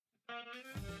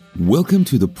Welcome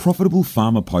to the Profitable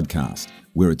Farmer Podcast,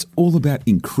 where it's all about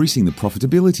increasing the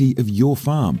profitability of your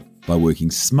farm by working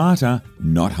smarter,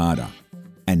 not harder.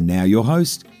 And now your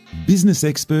host, business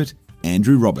expert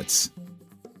Andrew Roberts.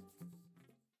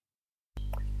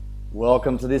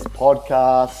 Welcome to this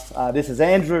podcast. This is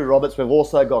Andrew Roberts. We've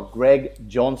also got Greg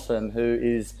Johnson, who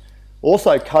is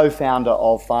also co-founder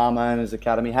of Farm Owners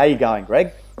Academy. How are you going,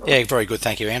 Greg? Yeah, very good.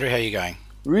 Thank you, Andrew. How are you going?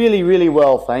 Really, really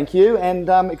well, thank you. And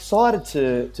I'm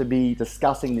excited to be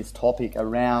discussing this topic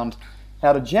around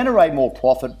how to generate more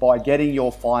profit by getting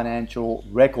your financial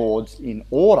records in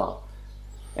order.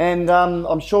 And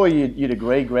I'm sure you'd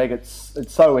agree, Greg, it's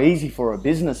so easy for a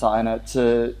business owner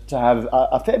to have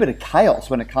a fair bit of chaos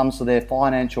when it comes to their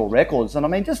financial records. And I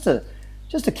mean, just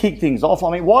to kick things off,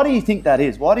 I mean, why do you think that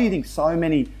is? Why do you think so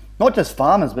many, not just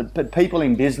farmers, but people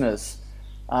in business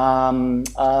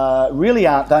really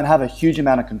don't have a huge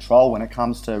amount of control when it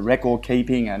comes to record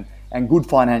keeping and good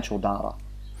financial data?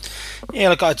 Yeah,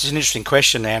 look, it's an interesting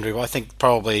question, Andrew. I think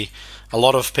probably a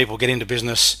lot of people get into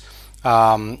business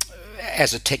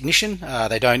as a technician.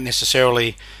 They don't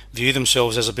necessarily view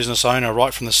themselves as a business owner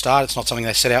right from the start. It's not something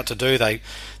they set out to do.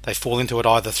 They fall into it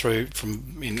either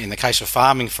in the case of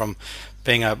farming, from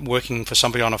being working for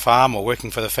somebody on a farm or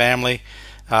working for the family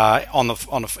in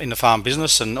the farm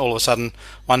business, and all of a sudden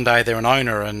one day they're an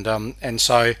owner, and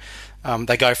so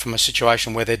they go from a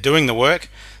situation where they're doing the work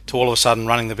to all of a sudden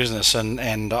running the business,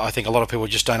 and I think a lot of people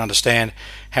just don't understand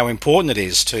how important it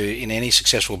is in any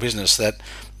successful business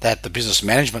that the business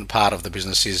management part of the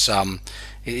business is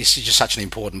just such an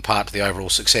important part to the overall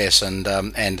success. And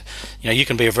you know, you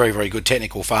can be a very, very good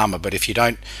technical farmer, but if you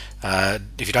don't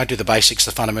do the basics,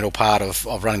 the fundamental part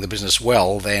of running the business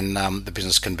well, then the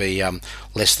business can be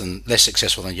less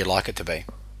successful than you'd like it to be.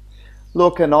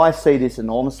 Look, and I see this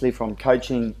enormously from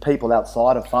coaching people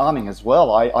outside of farming as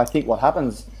well. I think what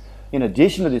happens in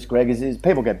addition to this, Greg, is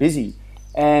people get busy,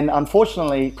 and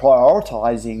unfortunately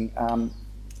prioritising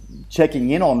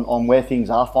checking in on where things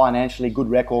are financially, good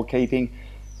record keeping,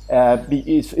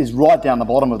 is right down the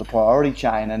bottom of the priority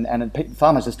chain, and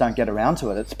farmers just don't get around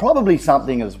to it. It's probably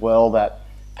something as well that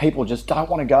people just don't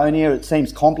want to go near. It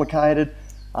seems complicated.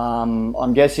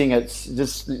 I'm guessing it's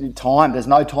just time. There's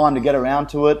no time to get around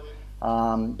to it.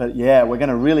 But yeah, we're going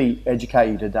to really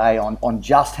educate you today on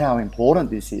just how important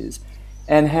this is,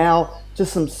 and how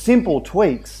just some simple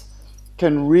tweaks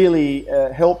can really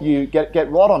help you get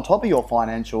right on top of your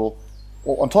financials,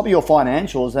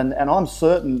 and I'm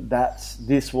certain that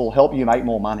this will help you make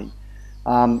more money.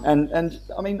 And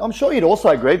I mean, I'm sure you'd also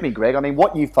agree with me, Greg. I mean,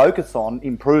 what you focus on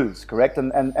improves, correct?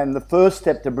 And the first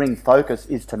step to bring focus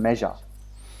is to measure.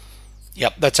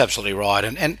 Yep, that's absolutely right.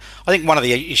 And I think one of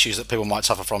the issues that people might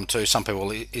suffer from too, some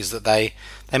people, is that they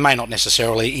may not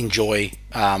necessarily enjoy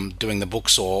doing the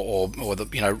books or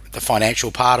the financial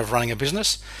part of running a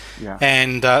business. Yeah.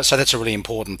 And so that's a really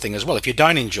important thing as well. If you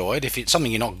don't enjoy it, if it's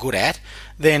something you're not good at,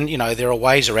 then there are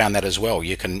ways around that as well.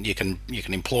 You can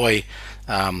employ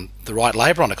the right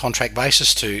labour on a contract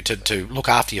basis to look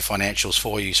after your financials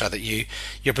for you, so that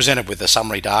you're presented with the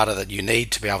summary data that you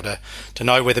need to be able to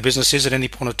know where the business is at any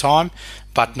point of time,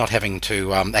 but not having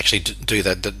to actually do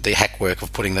the hack work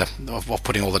of putting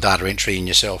all the data entry in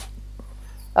yourself.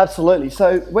 Absolutely.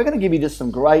 So we're going to give you just some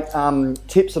great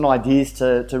tips and ideas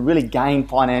to really gain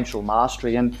financial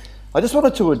mastery. And I just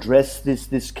wanted to address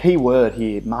this key word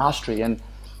here, mastery. And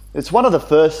it's one of the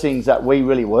first things that we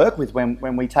really work with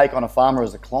when we take on a farmer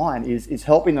as a client is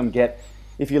helping them get,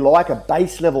 if you like, a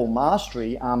base level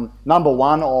mastery, number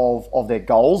one, of their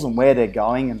goals and where they're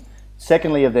going, and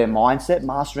secondly, of their mindset,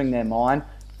 mastering their mind,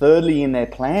 thirdly, in their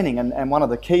planning, and one of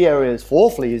the key areas,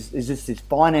 fourthly, is this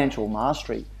financial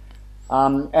mastery.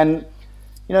 And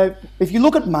if you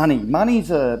look at money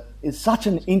is such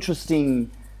an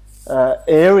interesting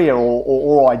area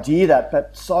or idea that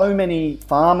so many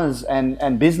farmers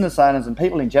and business owners and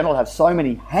people in general have so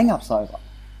many hang-ups over.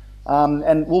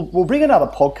 And we'll bring another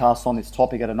podcast on this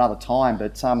topic at another time.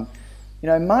 But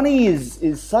money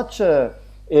is such a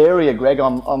area, Greg.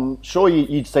 I'm sure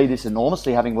you'd see this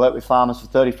enormously, having worked with farmers for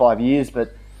 35 years.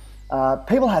 But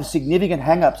people have significant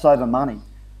hang-ups over money.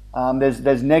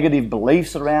 There's negative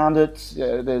beliefs around it.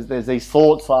 There's these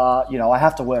thoughts, I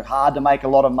have to work hard to make a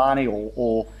lot of money,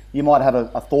 or you might have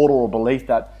a thought or a belief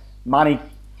that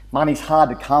money's hard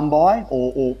to come by,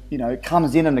 or it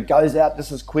comes in and it goes out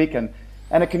just as quick, and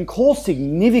it can cause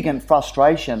significant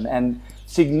frustration and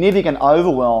significant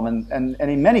overwhelm, and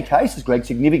in many cases, Greg,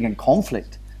 significant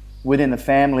conflict within the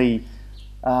family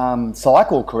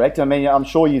cycle, correct? I mean, I'm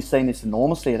sure you've seen this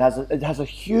enormously. It has a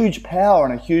huge power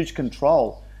and a huge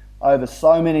control over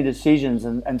so many decisions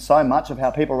and so much of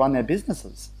how people run their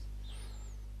businesses.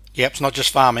 Yep, it's not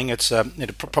just farming. It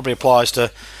probably applies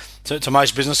to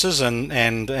most businesses and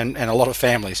a lot of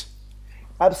families.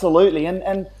 Absolutely.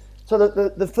 And so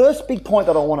the first big point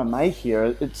that I want to make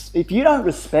here, it's if you don't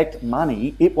respect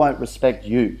money, it won't respect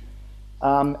you.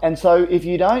 And so if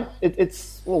you don't,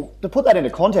 to put that into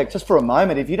context just for a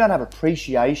moment, if you don't have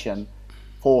appreciation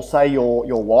for, say,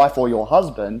 your wife or your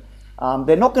husband,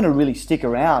 they're not going to really stick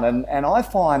around. And I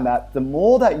find that the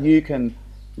more that you can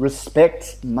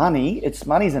respect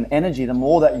money's an energy, the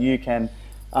more that you can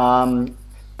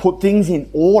put things in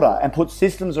order and put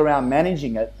systems around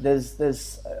managing it.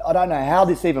 There's I don't know how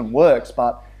this even works,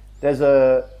 but there's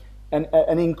an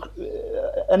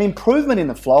improvement in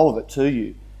the flow of it to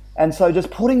you. And so just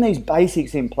putting these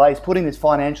basics in place, putting this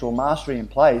financial mastery in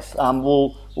place,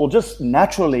 will just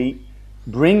naturally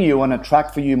bring you and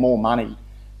attract for you more money.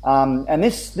 And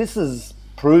this is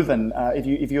proven.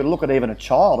 If you look at even a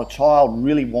child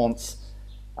really wants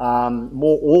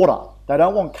more order. They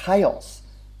don't want chaos.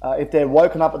 If they're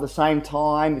woken up at the same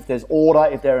time, if there's order,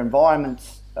 if their environment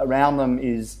around them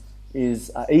is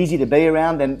easy to be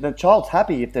around, then the child's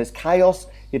happy. If there's chaos,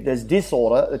 if there's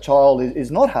disorder, the child is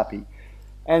not happy.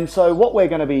 And so what we're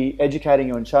going to be educating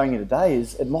you and showing you today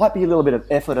is it might be a little bit of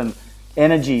effort and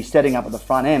energy setting up at the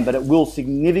front end, but it will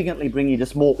significantly bring you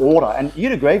just more order. And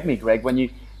you'd agree with me, Greg, when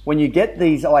you get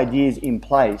these ideas in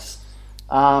place,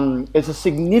 it's a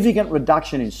significant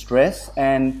reduction in stress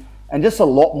and just a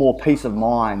lot more peace of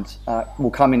mind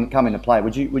will come into play.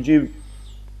 Would you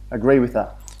agree with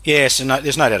that? Yes, and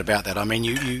there's no doubt about that. I mean,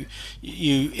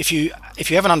 if you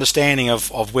have an understanding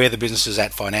of where the business is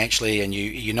at financially, and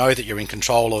you know that you're in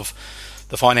control of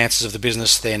the finances of the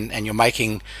business, and you're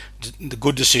making the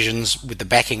good decisions with the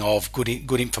backing of good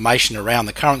information around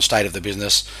the current state of the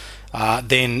business,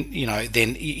 then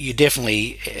you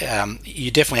definitely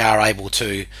are able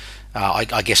to,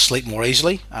 I guess, sleep more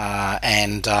easily,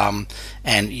 and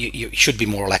you should be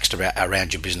more relaxed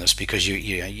around your business, because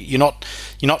you're not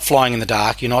flying in the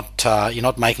dark. You're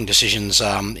not making decisions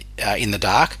in the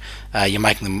dark. You're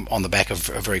making them on the back of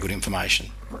very good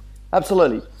information.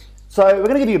 Absolutely. So we're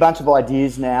going to give you a bunch of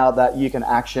ideas now that you can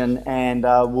action, and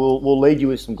we'll lead you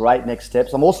with some great next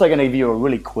steps. I'm also going to give you a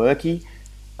really quirky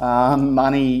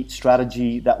money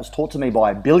strategy that was taught to me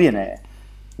by a billionaire,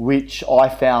 which I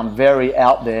found very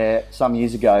out there some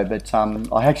years ago, but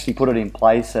I actually put it in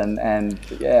place, and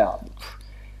yeah,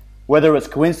 whether it's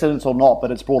coincidence or not,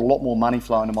 but it's brought a lot more money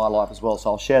flow into my life as well. So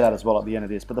I'll share that as well at the end of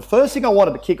this. But the first thing I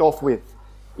wanted to kick off with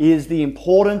is the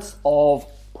importance of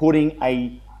putting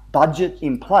a budget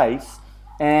in place,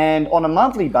 and on a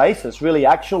monthly basis really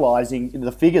actualizing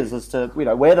the figures as to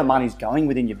where the money's going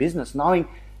within your business, knowing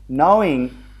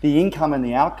the income and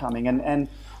the outcoming. And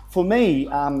for me,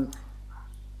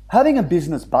 having a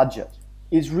business budget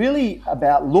is really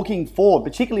about looking forward,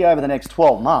 particularly over the next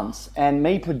 12 months, and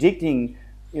me predicting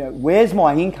where's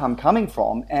my income coming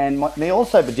from, and me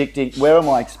also predicting where are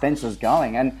my expenses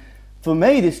going. And for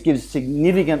me, this gives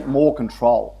significant more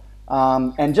control.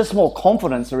 And just more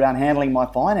confidence around handling my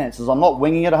finances. I'm not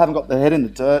winging it. I haven't got the head in the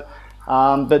dirt.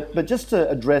 But just to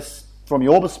address from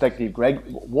your perspective, Greg,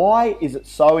 why is it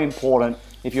so important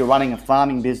if you're running a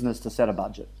farming business to set a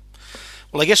budget?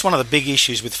 Well, I guess one of the big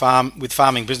issues with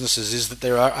farming businesses is that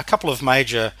there are a couple of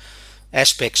major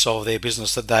aspects of their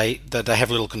business that they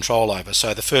have little control over.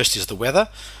 So the first is the weather,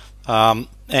 and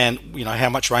how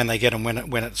much rain they get and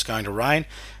when it's going to rain.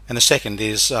 And the second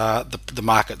is the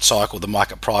market cycle, the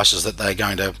market prices that they're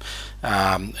going to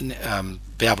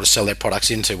be able to sell their products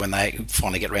into when they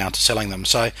finally get around to selling them.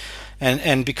 So,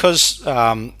 and because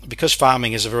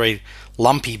farming is a very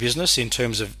lumpy business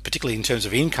particularly in terms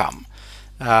of income,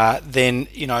 then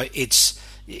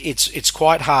it's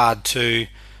quite hard to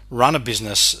run a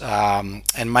business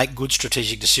and make good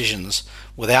strategic decisions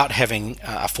without having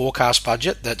a forecast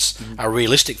budget that's a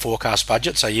realistic forecast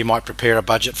budget. So you might prepare a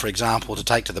budget, for example, to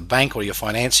take to the bank or your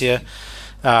financier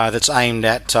that's aimed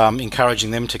at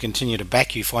encouraging them to continue to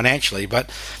back you financially.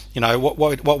 But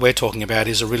what we're talking about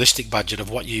is a realistic budget of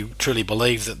what you truly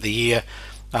believe that the year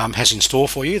has in store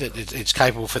for you, that it's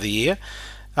capable for the year.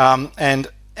 And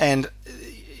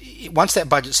once that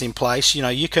budget's in place,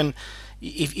 you can.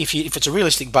 If it's a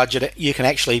realistic budget, you can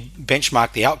actually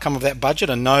benchmark the outcome of that budget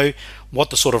and know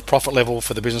what the sort of profit level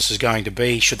for the business is going to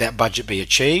be should that budget be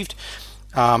achieved.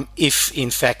 If in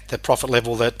fact the profit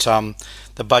level that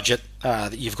the budget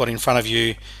that you've got in front of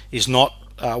you is not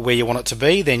where you want it to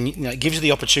be, then it gives you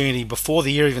the opportunity before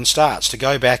the year even starts to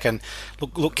go back and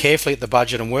look carefully at the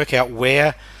budget and work out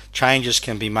where changes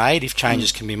can be made, if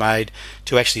changes can be made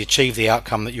to actually achieve the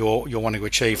outcome that you're wanting to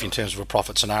achieve in terms of a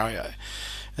profit scenario.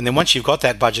 And then once you've got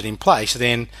that budget in place,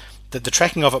 then the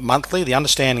tracking of it monthly, the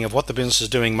understanding of what the business is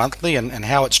doing monthly and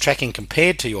how it's tracking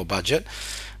compared to your budget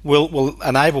will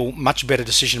enable much better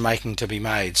decision making to be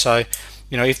made. So,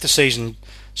 if the seasonal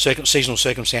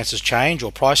circumstances change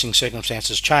or pricing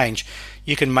circumstances change,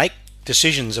 you can make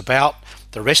decisions about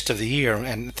the rest of the year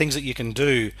and things that you can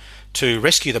do to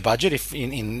rescue the budget if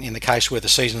in the case where the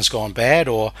season's gone bad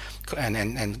or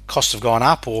and costs have gone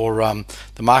up or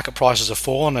the market prices have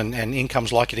fallen and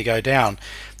income's likely to go down.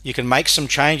 You can make some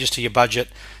changes to your budget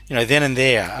then and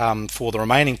there for the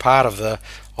remaining part of the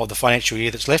financial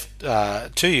year that's left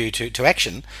to you to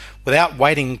action, without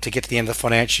waiting to get to the end of the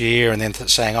financial year and then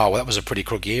saying, oh well, that was a pretty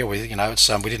crook year. We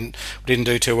didn't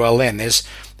do too well then.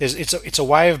 It's a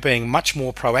way of being much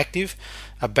more proactive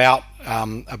about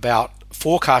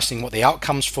forecasting what the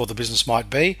outcomes for the business might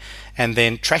be, and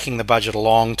then tracking the budget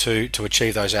along to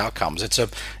achieve those outcomes.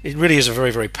 It really is a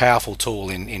very, very powerful tool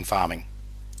in farming.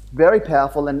 Very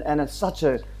powerful, and it's such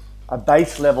a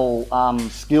base level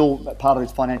skill, part of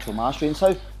this financial mastery. And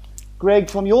so, Greg,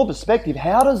 from your perspective,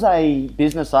 how does a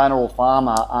business owner or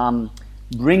farmer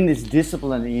bring this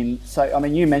discipline in? So,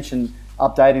 you mentioned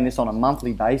updating this on a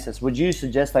monthly basis. Would you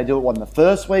suggest they do it in the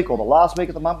first week or the last week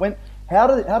of the month? How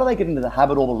do they get into the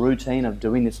habit or the routine of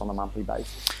doing this on a monthly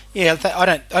basis? Yeah, I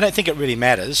don't think it really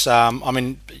matters.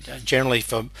 Generally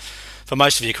for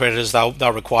most of your creditors,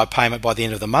 they'll require payment by the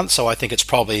end of the month. So I think it's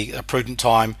probably a prudent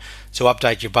time to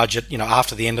update your budget,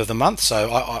 after the end of the month.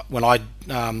 So when I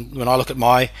look at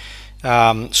my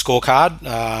scorecard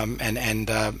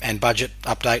and budget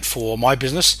update for my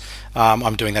business,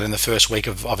 I'm doing that in the first week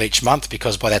of each month,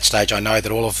 because by that stage I know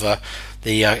that all of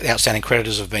the outstanding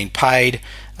creditors have been paid.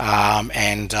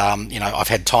 I've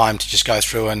had time to just go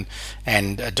through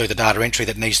and do the data entry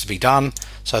that needs to be done,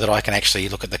 so that I can actually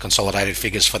look at the consolidated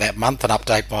figures for that month and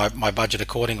update my budget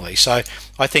accordingly. So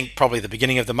I think probably the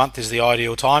beginning of the month is the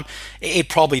ideal time. It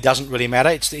probably doesn't really matter.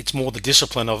 It's more the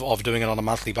discipline of doing it on a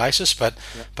monthly basis, but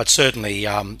certainly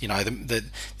the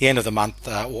end of the month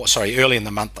early in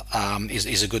the month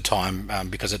is a good time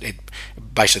because it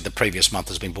basically the previous month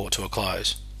has been brought to a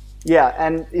close. Yeah,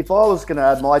 and if I was going to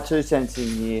add my 2 cents in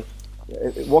here,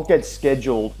 what gets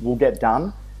scheduled will get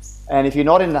done. And if you're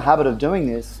not in the habit of doing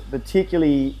this,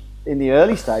 particularly in the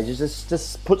early stages,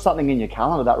 just put something in your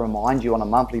calendar that reminds you on a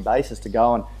monthly basis to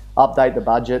go and update the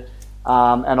budget,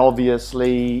 and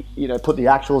obviously put the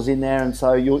actuals in there, and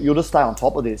so you'll just stay on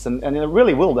top of this, and it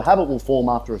really will. The habit will form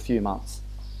after a few months.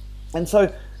 And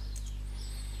so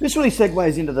this really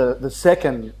segues into the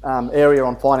second area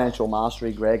on financial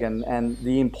mastery, Greg, and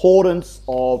the importance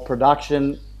of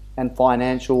production and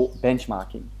financial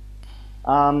benchmarking.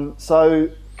 So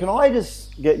can I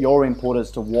just get your input as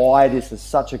to why this is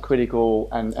such a critical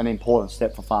and important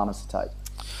step for farmers to take?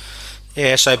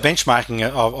 Yeah, so benchmarking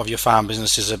of your farm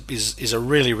business is a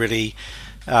really, really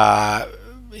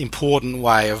important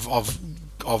way of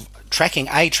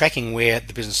tracking where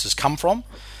the business has come from,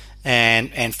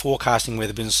 and forecasting where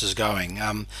the business is going.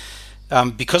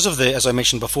 Because of as I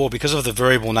mentioned before, because of the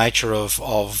variable nature of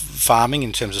farming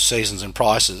in terms of seasons and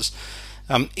prices,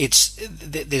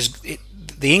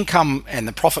 the income and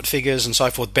the profit figures and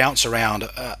so forth bounce around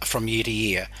from year to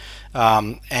year,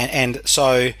 and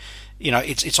so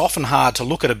it's often hard to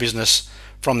look at a business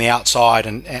from the outside,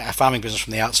 and a farming business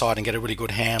from the outside, and get a really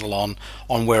good handle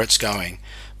on where it's going.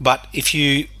 But if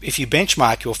you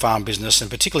benchmark your farm business,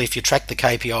 and particularly if you track the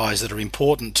KPIs that are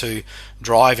important to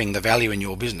driving the value in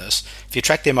your business, if you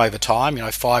track them over time,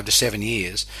 5 to 7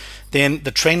 years, then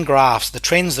the trend graphs, the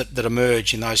trends that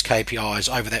emerge in those KPIs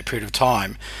over that period of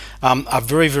time, are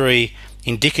very, very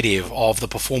indicative of the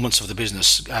performance of the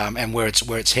business and where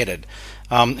it's headed.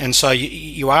 And so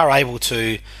you are able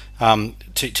to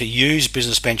use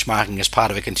business benchmarking as part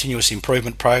of a continuous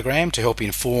improvement program to help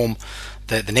inform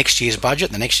the next year's budget,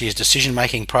 the next year's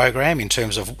decision-making program in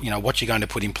terms of what you're going to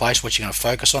put in place, what you're going to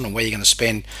focus on, and where you're going to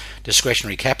spend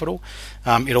discretionary capital.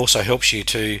 It also helps you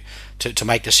to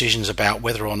make decisions about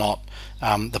whether or not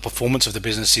the performance of the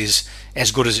business is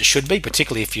as good as it should be,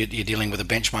 particularly if you're dealing with a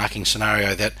benchmarking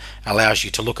scenario that allows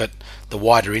you to look at the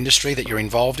wider industry that you're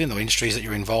involved in, or industries that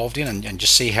you're involved in, and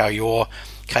just see how your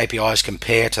KPIs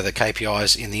compare to the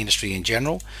KPIs in the industry in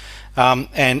general.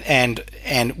 And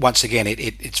once again,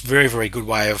 it's very, very good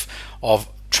way of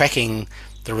tracking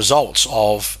the results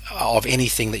of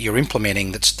anything that you're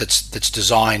implementing that's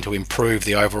designed to improve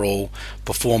the overall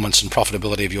performance and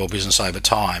profitability of your business over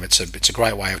time. It's a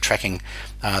great way of tracking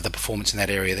the performance in that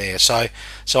area there. So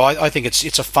I think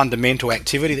it's a fundamental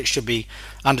activity that should be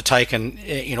undertaken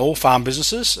in all farm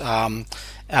businesses.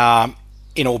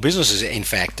 In all businesses, in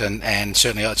fact, and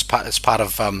certainly it's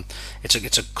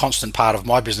a constant part of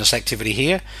my business activity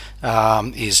here.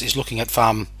 Is looking at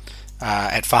farm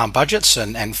at farm budgets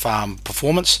and farm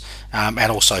performance,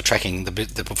 and also tracking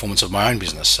the performance of my own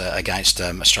business against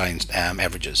Australian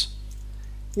averages.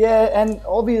 Yeah, and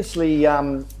obviously,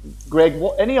 Greg,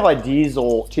 any ideas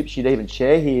or tips you'd even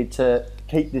share here to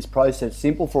keep this process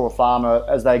simple for a farmer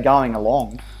as they're going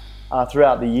along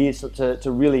throughout the year, so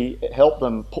to really help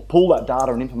them pull that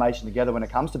data and information together when it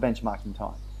comes to benchmarking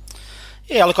time?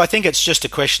 Yeah, look, I think it's just a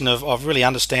question of really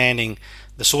understanding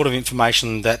the sort of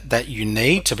information that you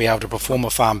need to be able to perform a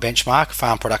farm benchmark,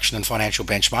 farm production and financial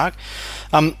benchmark.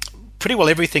 Pretty well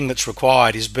everything that's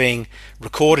required is being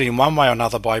recorded in one way or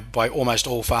another by almost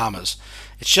all farmers.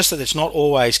 It's just that it's not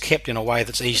always kept in a way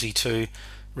that's easy to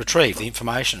retrieve the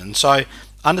information. And so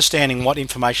understanding what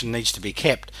information needs to be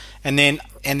kept and then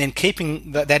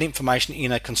keeping that information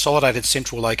in a consolidated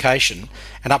central location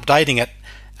and updating it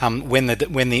when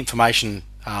the information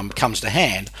comes to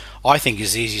hand, I think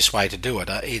is the easiest way to do it.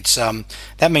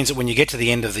 That means that when you get to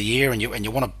the end of the year and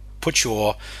you want to put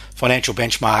your financial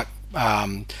benchmark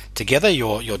together,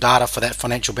 your data for that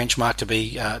financial benchmark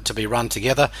to be run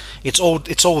together, it's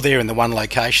all there in the one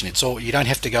location. You don't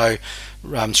have to go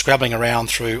scrabbling around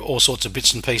through all sorts of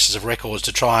bits and pieces of records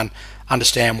to try and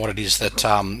understand what it is that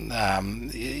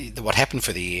what happened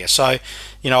for the year. So,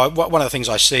 one of the things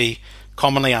I see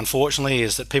commonly, unfortunately,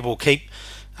 is that people keep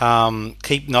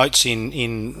notes in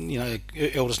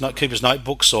Cooper's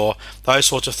notebooks or those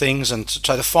sorts of things, and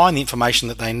so to find the information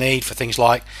that they need for things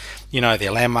like their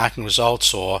landmarking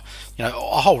results or a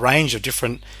whole range of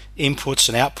different inputs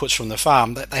and outputs from the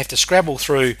farm, that they have to scrabble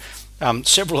through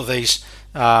several of these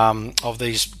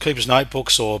Cooper's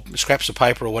notebooks or scraps of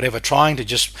paper or whatever, trying to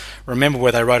just remember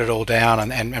where they wrote it all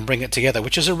down and bring it together,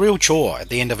 which is a real chore at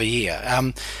the end of a year.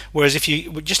 Whereas if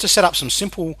you just to set up some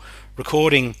simple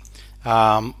recording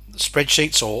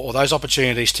spreadsheets or those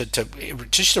opportunities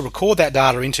to record that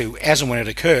data into as and when it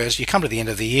occurs, you come to the end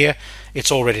of the year,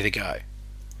 it's all ready to go.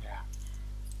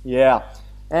 Yeah,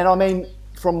 and I mean,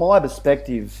 from my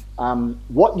perspective,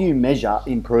 what you measure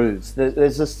improves.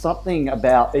 There's just something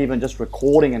about even just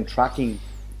recording and tracking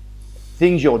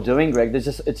things you're doing, Greg. It's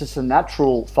just a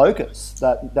natural focus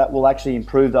that will actually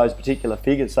improve those particular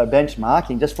figures. So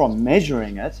benchmarking, just from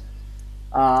measuring it,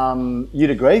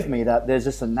 you'd agree with me that there's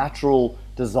just a natural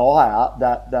desire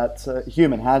that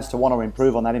human has to want to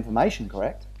improve on that information,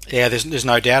 correct? Yeah, there's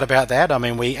no doubt about that. I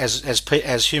mean, we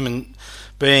as human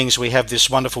beings, we have this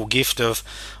wonderful gift of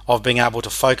being able to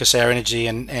focus our energy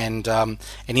and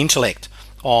intellect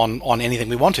on anything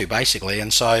we want to, basically.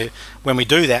 And so when we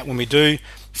do that, when we do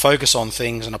focus on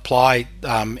things and apply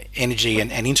energy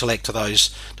and intellect to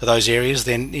those areas,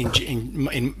 then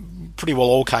in pretty well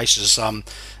all cases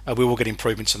we will get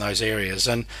improvements in those areas.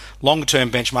 And longer-term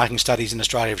benchmarking studies in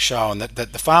Australia have shown that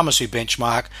the farmers who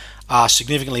benchmark are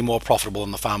significantly more profitable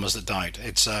than the farmers that don't.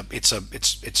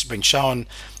 It's been shown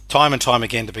time and time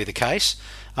again to be the case.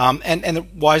 And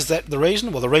why is that the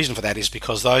reason? Well, the reason for that is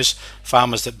because those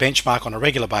farmers that benchmark on a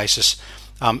regular basis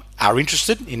are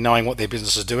interested in knowing what their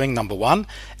business is doing, number one,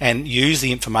 and use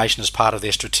the information as part of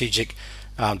their strategic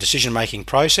decision-making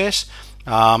process,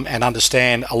 and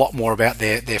understand a lot more about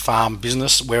their farm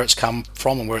business, where it's come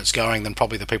from and where it's going, than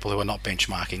probably the people who are not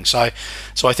benchmarking.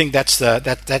 So I think that's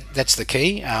the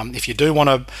key. If you do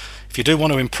want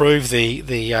to improve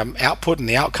the output and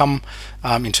the outcome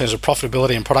in terms of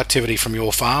profitability and productivity from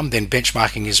your farm, then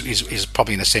benchmarking is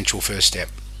probably an essential first step.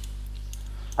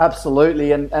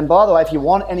 Absolutely. And by the way, if you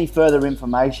want any further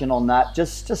information on that,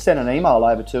 just send an email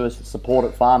over to us at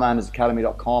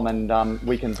support@farmownersacademy.com, and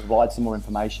we can provide some more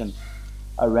information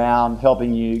around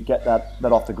helping you get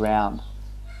that off the ground.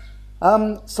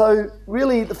 So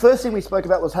really, the first thing we spoke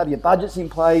about was have your budgets in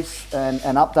place and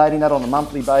updating that on a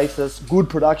monthly basis, good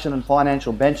production and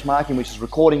financial benchmarking, which is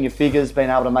recording your figures, being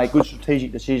able to make good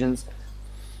strategic decisions.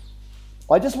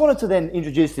 I just wanted to then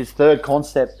introduce this third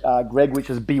concept, Greg, which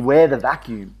is beware the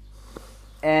vacuum.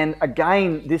 And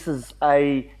again, this is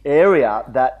an area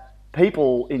that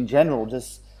people in general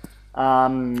just are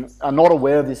not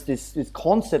aware of this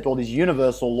concept or this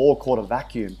universal law called a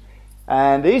vacuum.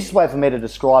 And the easiest way for me to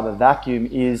describe a vacuum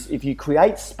is if you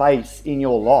create space in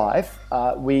your life,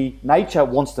 nature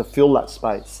wants to fill that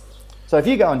space. So if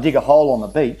you go and dig a hole on the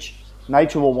beach,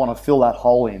 nature will want to fill that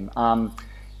hole in.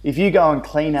 If you go and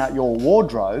clean out your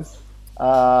wardrobe,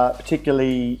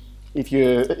 particularly if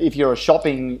you're a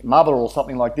shopping mother or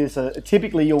something like this,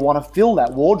 typically you'll want to fill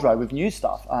that wardrobe with new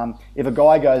stuff. If a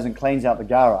guy goes and cleans out the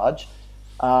garage,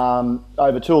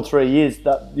 over 2 or 3 years,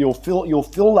 that you'll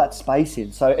fill that space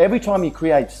in. So every time you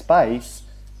create space,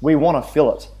 we want to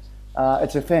fill it.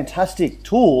 It's a fantastic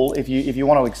tool if you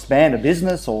want to expand a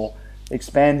business or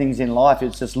expand things in life.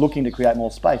 It's just looking to create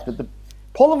more space. But the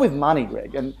problem with money,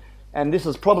 Greg, and and this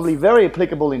is probably very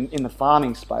applicable in the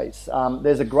farming space.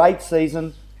 There's a great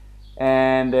season,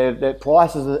 and the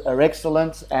prices are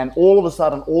excellent, and all of a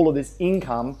sudden, all of this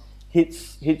income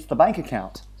hits the bank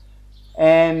account.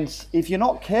 And if you're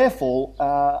not careful,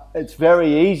 it's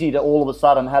very easy to all of a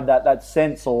sudden have that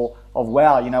sense of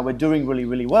wow, you know, we're doing really,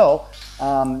 really well.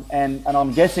 And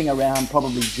I'm guessing around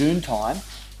probably June time,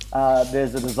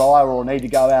 there's a desire or a need to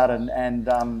go out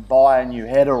and buy a new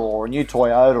header or a new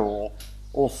Toyota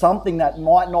or something that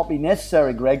might not be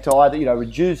necessary, Greg, to either, you know,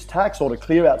 reduce tax or to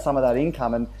clear out some of that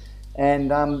income.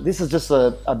 And this is just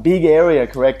a big area,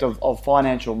 correct, of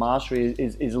financial mastery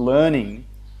is learning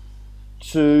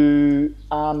to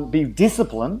be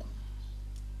disciplined,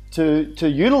 to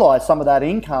utilise some of that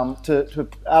income to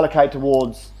allocate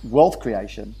towards wealth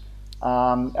creation.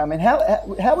 I mean,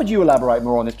 how would you elaborate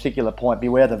more on this particular point?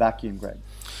 Beware the vacuum, Greg.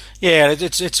 Yeah,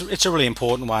 it's a really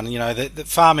important one. You know, that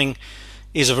farming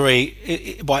is a very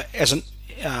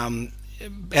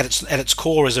at its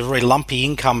core is a very lumpy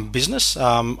income business.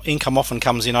 Income often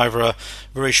comes in over a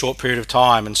very short period of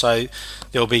time, and so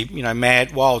there'll be, you know,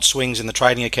 wild swings in the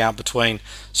trading account between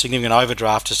significant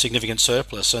overdraft to significant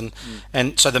surplus, and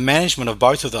so the management of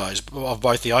both of those, of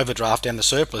both the overdraft and the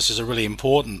surplus, is a really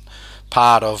important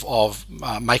part of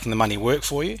making the money work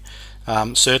for you.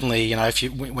 Certainly, you know,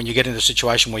 when you get into a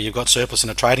situation where you've got surplus in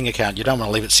a trading account, you don't want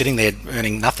to leave it sitting there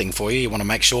earning nothing for you. You want to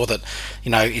make sure that,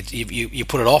 you know, you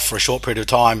put it off for a short period of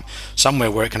time somewhere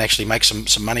where it can actually make some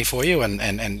money for you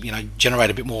and you know, generate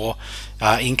a bit more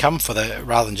income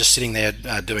rather than just sitting there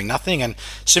doing nothing. And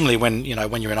similarly, when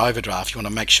you're in overdraft, you want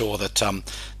to make sure that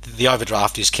the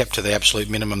overdraft is kept to the absolute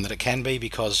minimum that it can be,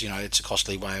 because, you know, it's a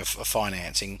costly way of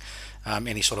financing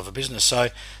any sort of a business. So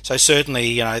certainly,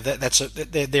 you know,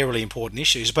 they're really important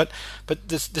issues. But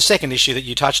the second issue that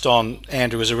you touched on,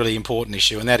 Andrew, is a really important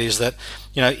issue, and that is that,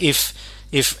 you know, if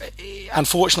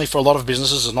unfortunately for a lot of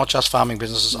businesses, and not just farming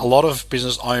businesses, a lot of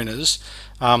business owners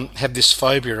have this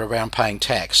phobia around paying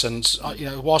tax. And, you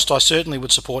know, whilst I certainly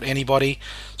would support anybody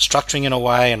structuring in a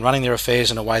way and running their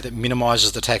affairs in a way that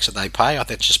minimises the tax that they pay, I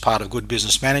think that's just part of good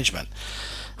business management.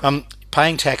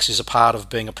 Paying tax is a part of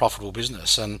being a profitable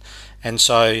business, and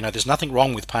so, you know, there's nothing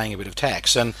wrong with paying a bit of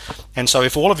tax, and so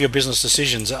if all of your business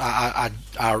decisions are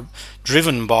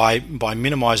driven by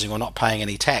minimising or not paying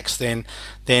any tax, then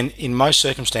in most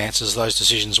circumstances those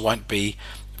decisions won't be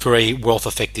very wealth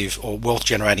effective or wealth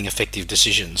generating effective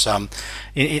decisions.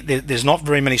 There's not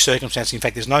very many circumstances. In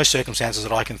fact, there's no circumstances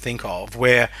that I can think of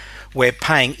where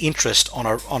paying interest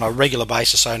on a regular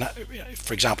basis. So,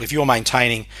 for example, if you're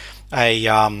maintaining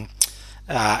a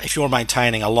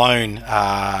loan,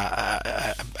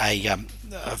 a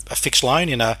fixed loan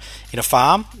in a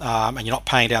farm, and you're not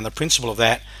paying down the principal of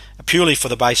that purely for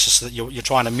the basis that you're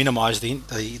trying to minimise the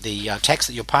tax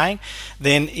that you're paying,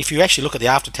 then if you actually look at the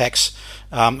after-tax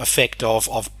effect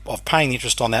of paying the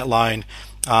interest on that loan,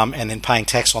 and then paying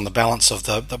tax on the balance of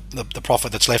the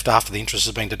profit that's left after the interest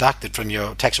has been deducted from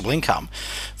your taxable income,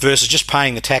 versus just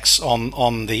paying the tax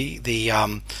on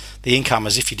the income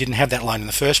as if you didn't have that loan in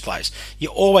the first place, you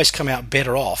always come out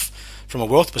better off from a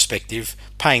wealth perspective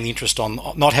paying the interest on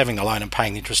not having the loan and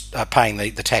paying the interest, paying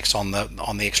the tax on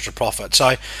the extra profit.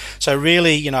 So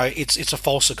really, you know, it's a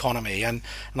false economy, and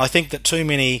I think that too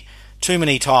many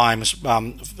times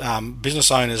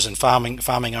business owners and farming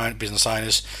business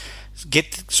owners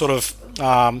get sort of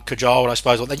cajoled, I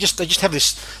suppose. They just have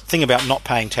this thing about not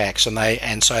paying tax,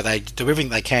 and so they do everything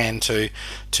they can to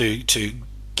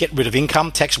get rid of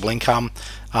income, taxable income,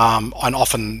 and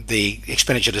often the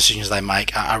expenditure decisions they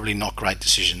make are really not great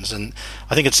decisions. And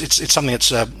I think it's something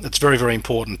that's very, very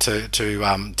important to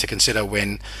consider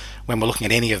when we're looking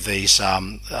at any of these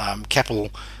capital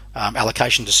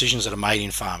allocation decisions that are made in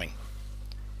farming.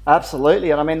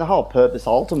 Absolutely, and I mean the whole purpose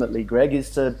ultimately, Greg,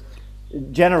 is to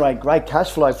generate great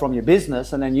cash flow from your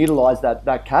business and then utilise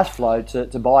that cash flow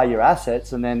to buy your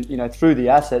assets, and then, you know, through the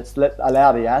assets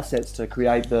allow the assets to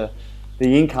create the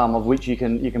income of which you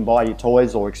can buy your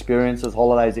toys or experiences,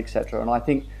 holidays, etc. And I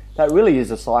think that really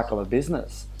is a cycle of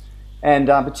business, and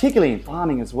particularly in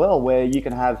farming as well, where you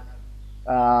can have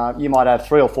you might have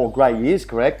 3 or 4 great years,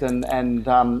 correct, and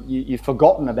you've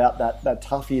forgotten about that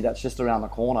tough year that's just around the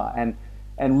corner,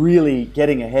 and really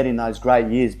getting ahead in those great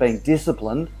years, being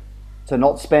disciplined to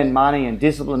not spend money, and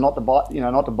discipline not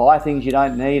to buy things you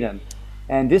don't need,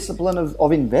 and discipline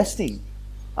of investing.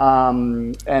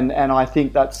 And I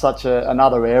think that's such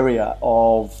another area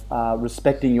of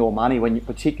respecting your money, when you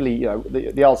particularly, you know,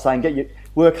 the old saying,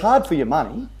 work hard for your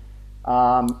money,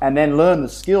 and then learn the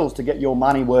skills to get your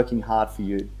money working hard for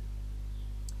you.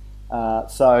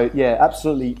 So yeah,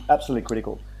 absolutely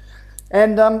critical.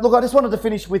 And look, I just wanted to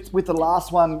finish with the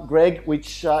last one, Greg,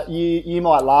 which you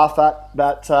might laugh at,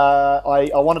 but I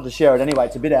wanted to share it anyway.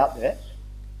 It's a bit out there.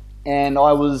 And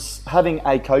I was having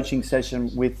a coaching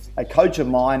session with a coach of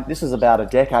mine. This is about a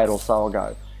decade or so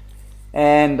ago.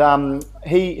 And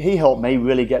he helped me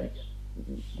really get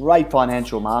great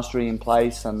financial mastery in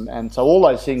place. And so all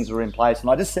those things were in place. And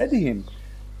I just said to him,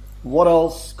 what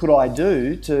else could I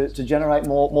do to generate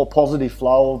more positive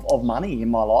flow of money in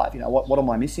my life? What am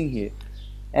I missing here?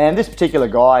 And this particular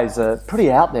guy is a pretty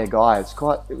out there guy. It's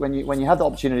quite, when you have the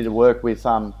opportunity to work with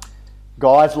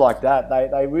guys like that,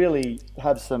 they really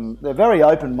have they're very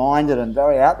open-minded and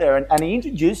very out there. And he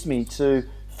introduced me to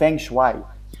Feng Shui.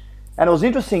 And it was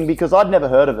interesting because I'd never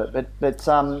heard of it, but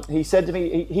he said to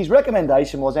me, his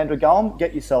recommendation was, Andrew, go and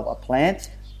get yourself a plant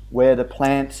where the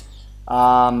plant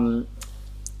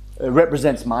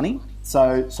represents money.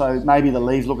 So maybe the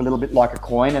leaves look a little bit like a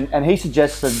coin. And he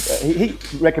suggested, he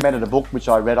recommended a book which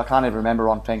I read, I can't even remember,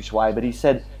 on Feng Shui, but he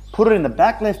said, put it in the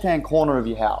back left-hand corner of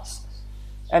your house.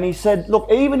 And he said,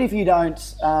 look, even if you don't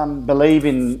believe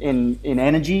in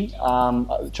energy,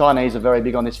 Chinese are very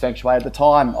big on this Feng Shui. At the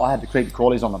time, I had the creepy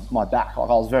crawlies on my back. I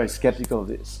was very skeptical of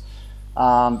this.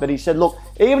 But he said, look,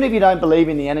 even if you don't believe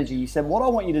in the energy, he said, what I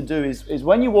want you to do is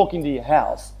when you walk into your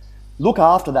house, look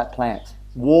after that plant.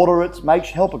 Water it,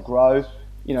 help it grow,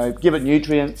 give it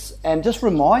nutrients, and just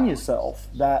remind yourself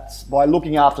that by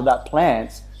looking after that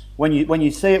plant, when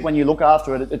you see it, when you look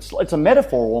after it, it's a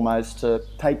metaphor almost to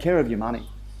take care of your money.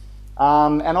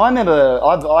 And I remember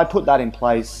I put that in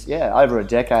place, over a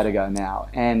decade ago now,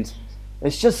 and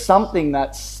it's just something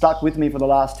that's stuck with me for the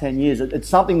last 10 years. It's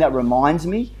something that reminds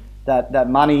me that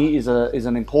money is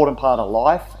an important part of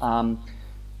life.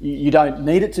 You don't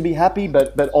need it to be happy,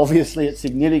 but obviously it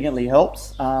significantly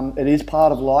helps. It is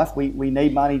part of life. We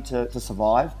need money to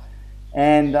survive.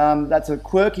 And that's a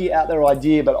quirky out there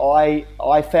idea, but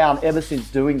I found ever since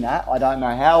doing that, I don't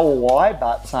know how or why,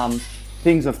 but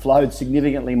things have flowed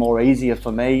significantly more easier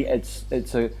for me. It's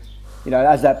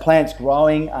as that plant's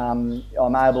growing,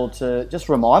 I'm able to just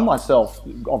remind myself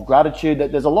of gratitude,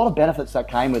 that there's a lot of benefits that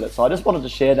came with it. So I just wanted to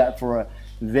share that for a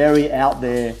very out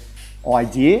there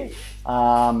idea.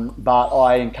 But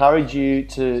I encourage you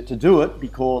to do it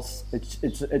because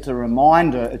it's a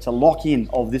reminder, it's a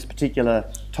lock-in of this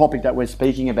particular topic that we're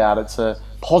speaking about. It's a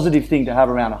positive thing to have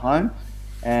around a home,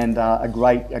 and a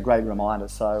great reminder.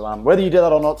 So whether you do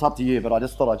that or not, it's up to you, but I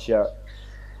just thought I'd share it.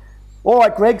 All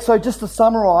right, Greg, so just to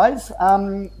summarise,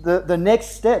 the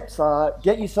next steps are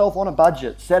get yourself on a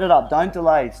budget, set it up, don't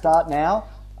delay, start now,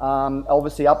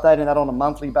 obviously updating that on a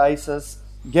monthly basis.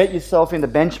 Get yourself into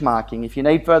benchmarking. If you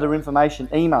need further information,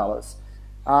 email us.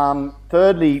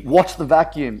 Thirdly, watch the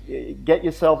vacuum. Get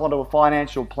yourself onto a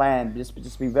financial plan.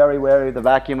 Just be very wary of the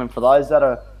vacuum. And for those that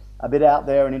are a bit out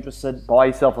there and interested, buy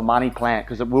yourself a money plant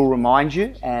because it will remind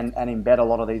you and embed a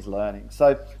lot of these learnings.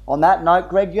 So on that note,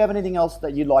 Greg, do you have anything else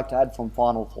that you'd like to add from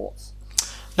final thoughts?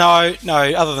 No,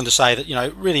 other than to say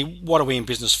that, really, what are we in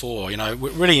business for? We're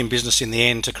really in business in the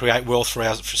end to create wealth for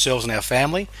ourselves and our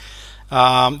family.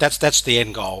 That's the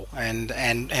end goal, and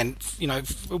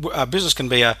a business can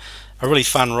be a really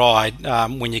fun ride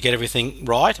when you get everything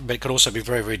right, but it could also be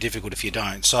very, very difficult if you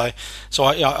don't. So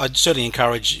I'd certainly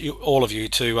encourage all of you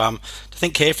to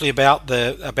think carefully about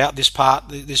this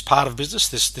part of business,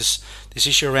 this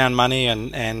issue around money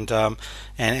and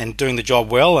doing the job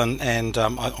well, and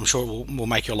I'm sure it will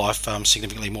make your life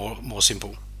significantly more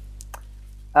simple.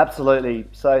 Absolutely.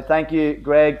 So thank you,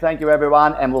 Greg. Thank you,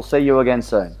 everyone, and we'll see you again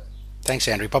soon. Thanks,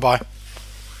 Andrew. Bye-bye.